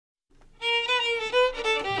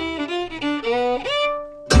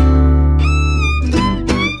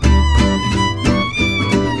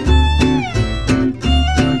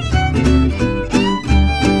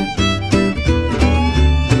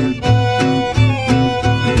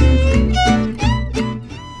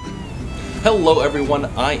Hello everyone,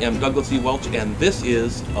 I am Douglas E. Welch and this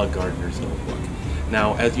is A Gardener's Notebook.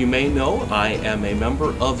 Now, as you may know, I am a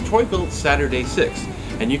member of Troy-Bilt Saturday 6,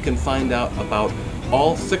 and you can find out about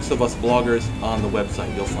all 6 of us bloggers on the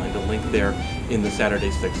website. You'll find a link there in the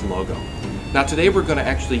Saturday 6 logo. Now today we're going to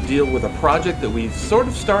actually deal with a project that we've sort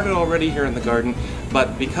of started already here in the garden,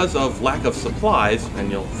 but because of lack of supplies,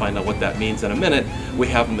 and you'll find out what that means in a minute, we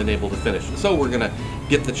haven't been able to finish. So we're going to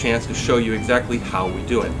get the chance to show you exactly how we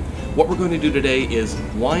do it. What we're going to do today is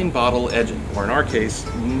wine bottle edging, or in our case,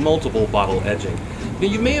 multiple bottle edging. Now,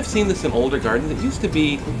 you may have seen this in older gardens. It used to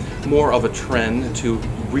be more of a trend to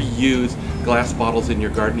reuse glass bottles in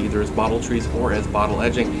your garden, either as bottle trees or as bottle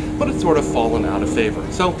edging, but it's sort of fallen out of favor.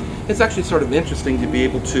 So it's actually sort of interesting to be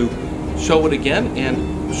able to show it again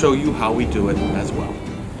and show you how we do it as well.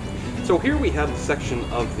 So here we have a section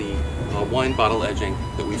of the wine bottle edging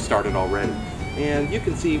that we've started already. And you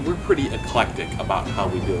can see we're pretty eclectic about how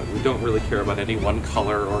we do it. We don't really care about any one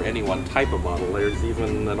color or any one type of bottle. There's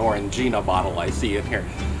even an Orangina bottle I see in here.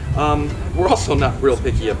 We're also not real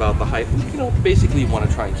picky about the height. Basically want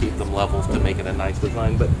to try and keep them levels to make it a nice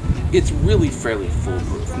design, but it's really fairly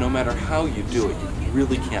foolproof. No matter how you do it, you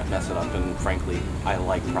really can't mess it up, and frankly, I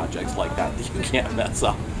like projects like that that you can't mess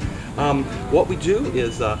up. What we do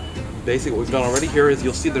is basically what we've done already here is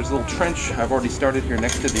you'll see there's a little trench I've already started here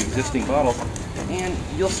next to the existing bottle, and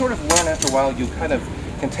you'll sort of learn after a while. You kind of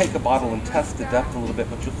can take a bottle and test the depth a little bit,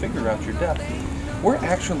 but you'll figure out your depth. We're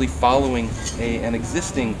actually following an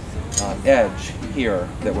existing edge here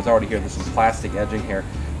that was already here. This is plastic edging here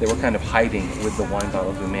that we're kind of hiding with the wine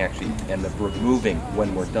bottles. We may actually end up removing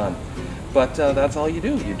when we're done. But that's all you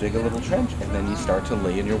do. You dig a little trench and then you start to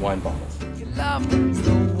lay in your wine bottles.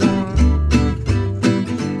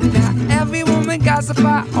 Every woman gossip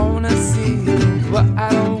I wanna see, but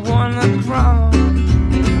I don't wanna crawl.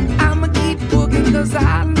 I'ma keep cooking cause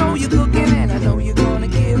I know you're cooking and I know you're gonna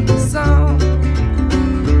give me some.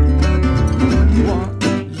 One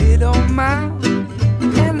little mile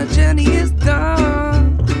and the journey is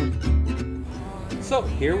done. So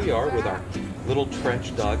here we are with our little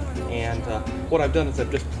trench dug, and what I've done is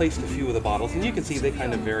I've just placed a few of the bottles, and you can see they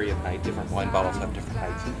kind of vary in height. Different wine bottles have different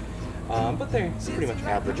heights. But they pretty much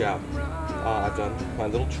average out. I've done my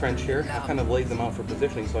little trench here. I kind of laid them out for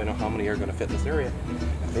positioning so I know how many are going to fit in this area.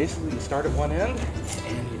 And basically you start at one end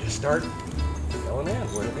and you just start filling in.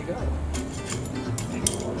 Where do they go?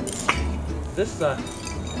 This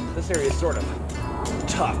area is sort of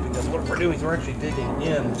tough because what we're doing is we're actually digging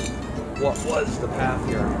in what was the path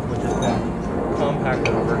here, which has been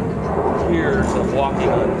compacted over years of walking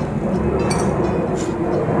on.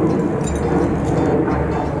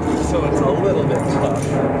 So it's a little bit tough.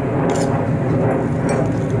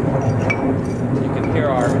 You can hear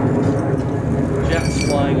our jets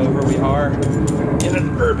flying over. We are in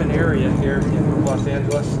an urban area here in Los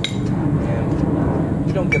Angeles, and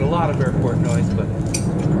you don't get a lot of airport noise, but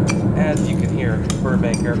as you can hear,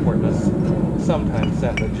 Burbank Airport does sometimes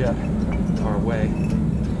send a jet our way.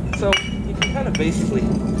 So you can kind of basically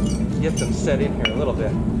get them set in here a little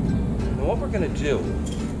bit. And what we're going to do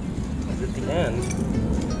is at the end,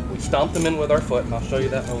 stomp them in with our foot, and I'll show you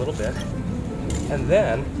that in a little bit. And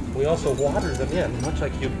then we also water them in, much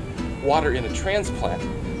like you'd water in a transplant,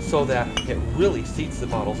 so that it really seats the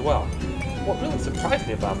bottles well. What really surprised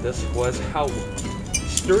me about this was how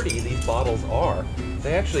sturdy these bottles are.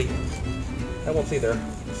 They actually, I won't say they're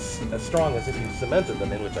as strong as if you cemented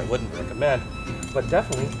them in, which I wouldn't recommend, but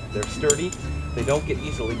definitely they're sturdy, they don't get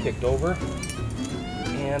easily kicked over,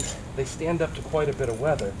 and they stand up to quite a bit of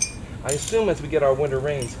weather. I assume as we get our winter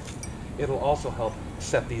rains, it'll also help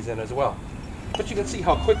set these in as well. But you can see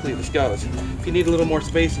how quickly this goes. If you need a little more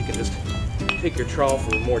space, you can just take your trowel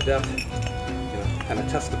for more depth, kind of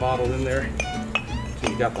test the bottle in there until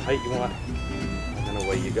you got the height you want, and then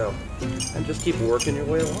away you go. And just keep working your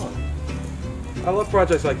way along. I love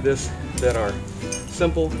projects like this that are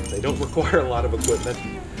simple, they don't require a lot of equipment,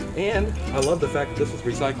 and I love the fact that this is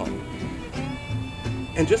recycling.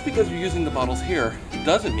 And just because you're using the bottles here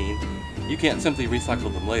doesn't mean you can't simply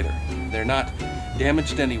recycle them later. They're not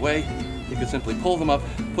damaged anyway. You can simply pull them up,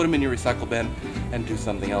 put them in your recycle bin, and do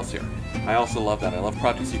something else here. I also love that. I love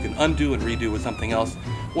projects you can undo and redo with something else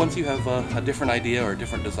once you have a different idea or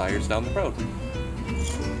different desires down the road.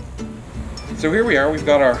 So here we are, we've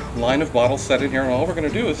got our line of bottles set in here, and all we're going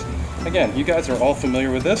to do is, again, you guys are all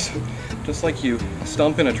familiar with this, just like you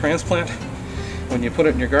stump in a transplant. When you put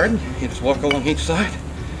it in your garden, you just walk along each side.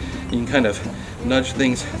 You can kind of nudge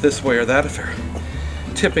things this way or that if they're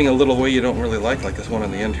tipping a little way you don't really like this one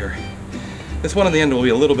on the end here. This one on the end will be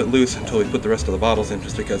a little bit loose until we put the rest of the bottles in,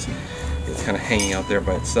 just because it's kind of hanging out there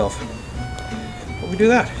by itself. But we do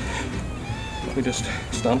that. we just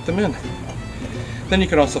stomp them in. Then you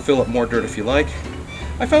can also fill up more dirt if you like.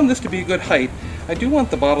 I found this to be a good height. I do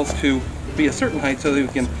want the bottles to be a certain height so that we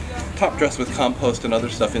can top dress with compost and other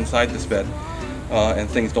stuff inside this bed and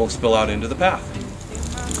things don't spill out into the path.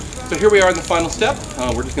 So here we are in the final step.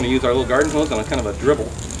 We're just going to use our little garden hose on a kind of a dribble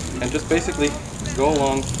and just basically go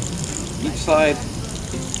along each side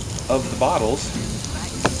of the bottles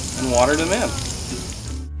and water them in.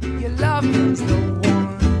 Your love is the one.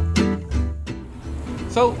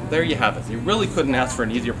 So there you have it. You really couldn't ask for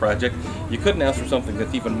an easier project. You couldn't ask for something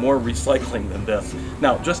that's even more recycling than this.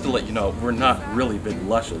 Now, just to let you know, we're not really big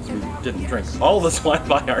lushes. We didn't drink all this wine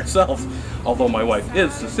by ourselves, although my wife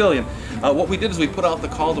is Sicilian. What we did is we put out the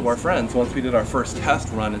call to our friends once we did our first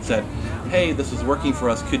test run and said, hey, this is working for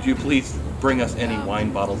us. Could you please bring us any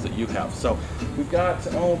wine bottles that you have? So we've got,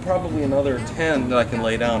 probably another 10 that I can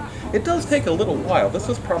lay down. It does take a little while. This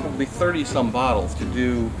is probably 30 some bottles to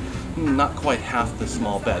do not quite half this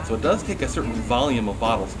small bed. So it does take a certain volume of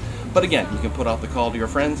bottles. But again, you can put out the call to your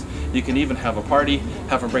friends. You can even have a party,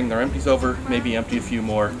 have them bring their empties over, maybe empty a few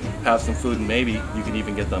more, have some food, and maybe you can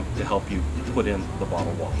even get them to help you put in the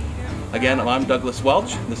bottle wall. Again, I'm Douglas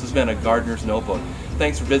Welch. This has been a Gardener's Notebook.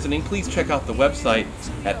 Thanks for visiting. Please check out the website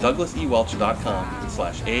at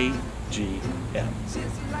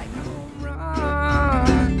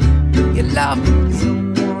douglasewelch.com/AGM. Your love